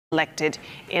elected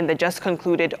in the just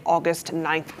concluded August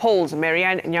 9th polls.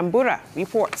 Marianne Nyambura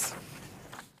reports.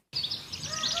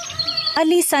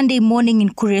 Early Sunday morning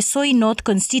in Kuresoi North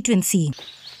constituency,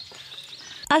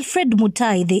 Alfred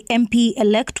Mutai, the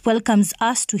MP-elect, welcomes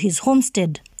us to his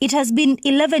homestead. It has been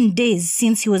 11 days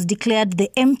since he was declared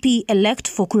the MP-elect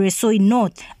for Kuresoi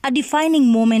North, a defining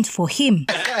moment for him.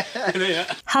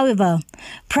 However,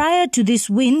 prior to this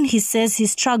win, he says he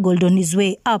struggled on his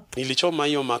way up. Nilichoma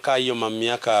hiyo makaa hiyo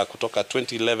miaka kutoka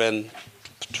 2011,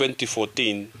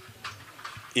 2014.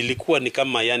 Ilikuwa ni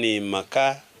kama yani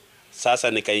makaa.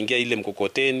 Sasa nikaingia ile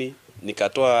mkokoteni,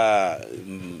 nikatoa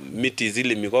miti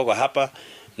zile mikoko hapa,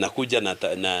 nakuja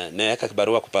naweka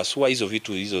kibarua kupasua hizo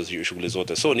vitu, hizo shughuli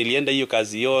zote. So nilienda hiyo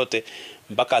kazi yote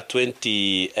mpaka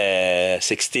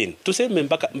 2016. Tuseme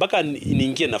mpaka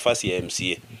niingie nafasi ya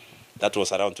MCA. That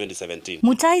was around 2017.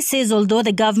 Mutai says although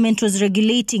the government was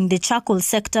regulating the charcoal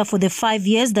sector for the 5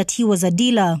 years that he was a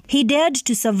dealer, he dared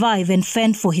to survive and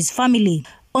fend for his family.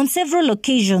 On several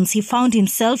occasions, he found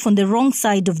himself on the wrong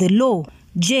side of the law,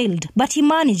 jailed, but he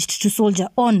managed to soldier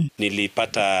on.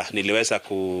 Niliweza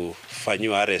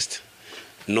kufanywa arrest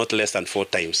not less than 4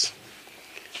 times.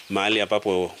 Mahali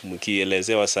ambapo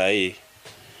mkielezewa sahi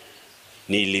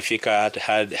nilifika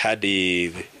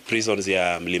hadi prisons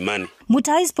ya Mlimani.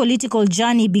 Mutai's political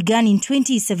journey began in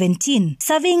 2017,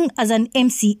 serving as an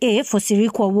MCA for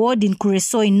Sirikwa Ward in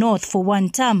Kuresoi North for 1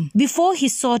 term, before he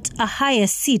sought a higher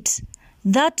seat,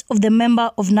 that of the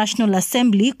member of National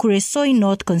Assembly, Kuresoi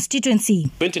North constituency.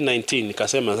 2019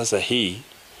 nikasema sasa hii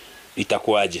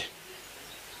itakuaje?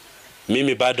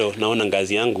 Mimi bado naona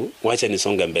ngazi yangu, wacha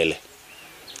nisonge mbele.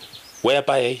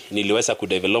 Whereby niliweza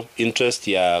kudevelop interest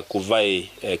ya kuvai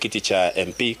kiti cha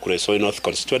MP Kuresoi North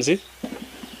constituency.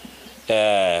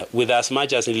 With as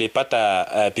much as nilipata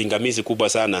pingamizi kubwa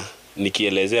sana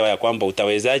nikielezewa ya kwamba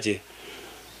utawezaje,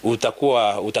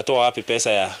 utatoa wapi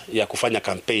pesa ya kufanya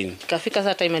campaign. Kafika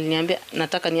saa time aliniambia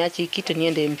nataka niache kitu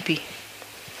niende MP.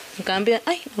 Nikamwambia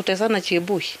utazana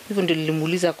Chebui. Hivyo ndio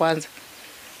nilimuuliza kwanza.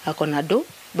 Ako na do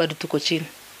bado tuko chini.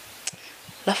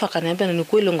 Alafu akaniambia ni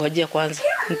kweli ngojea kwanza.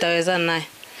 Nitawezana naye.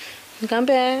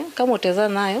 Nikamwambia kama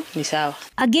utawezana nayo ni sawa.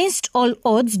 Against all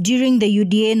odds during the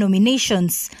UDA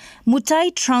nominations,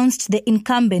 Mutai trounced the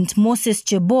incumbent Moses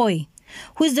Cheboy,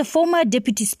 who is the former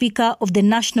Deputy Speaker of the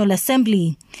National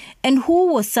Assembly and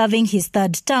who was serving his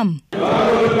 3rd term.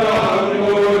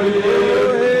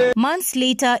 Months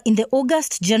later, in the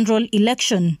August general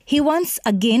election, he once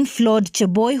again floored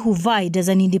Cheboy, who vied as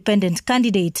an independent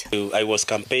candidate. I was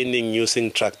campaigning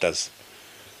using tractors.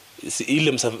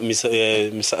 Ile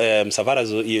msafara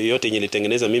yote yenye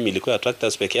nilitengeneza mimi ilikuwa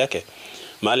tractors peke yake.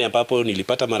 Mahali ambapo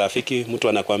nilipata marafiki, mtu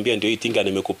anakuambia ndio hii tinga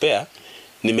nimekupea,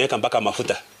 nimeweka mpaka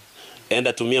mafuta.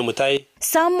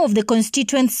 Some of the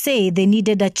constituents say they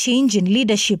needed a change in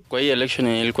leadership. Kwa hii election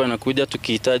ilikuwa inakuja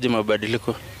tukihitaji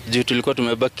mabadiliko. Juu tulikuwa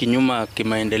tumebaki nyuma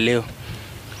kimaendeleo.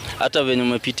 Hata venye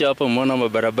umepitia hapo umeona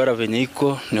mabarabara venye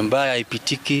iko ni mbaya,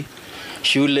 haipitiki.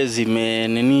 Shule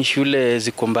shule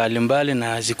ziko mbali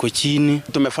na ziko chini.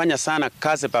 Tumefanya sana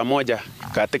kazi pamoja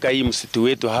katika hii msitu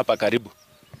wetu hapa karibu.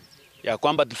 Ya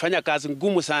kwamba tulifanya kazi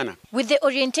ngumu sana. With the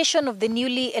orientation of the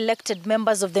newly elected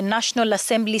members of the National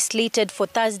Assembly slated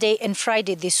for Thursday and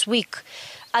Friday this week,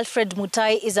 Alfred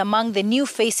Mutai is among the new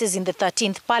faces in the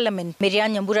 13th Parliament.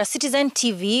 Marianne Nyambura, Citizen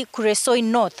TV, Kuresoi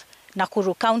North,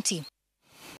 Nakuru County.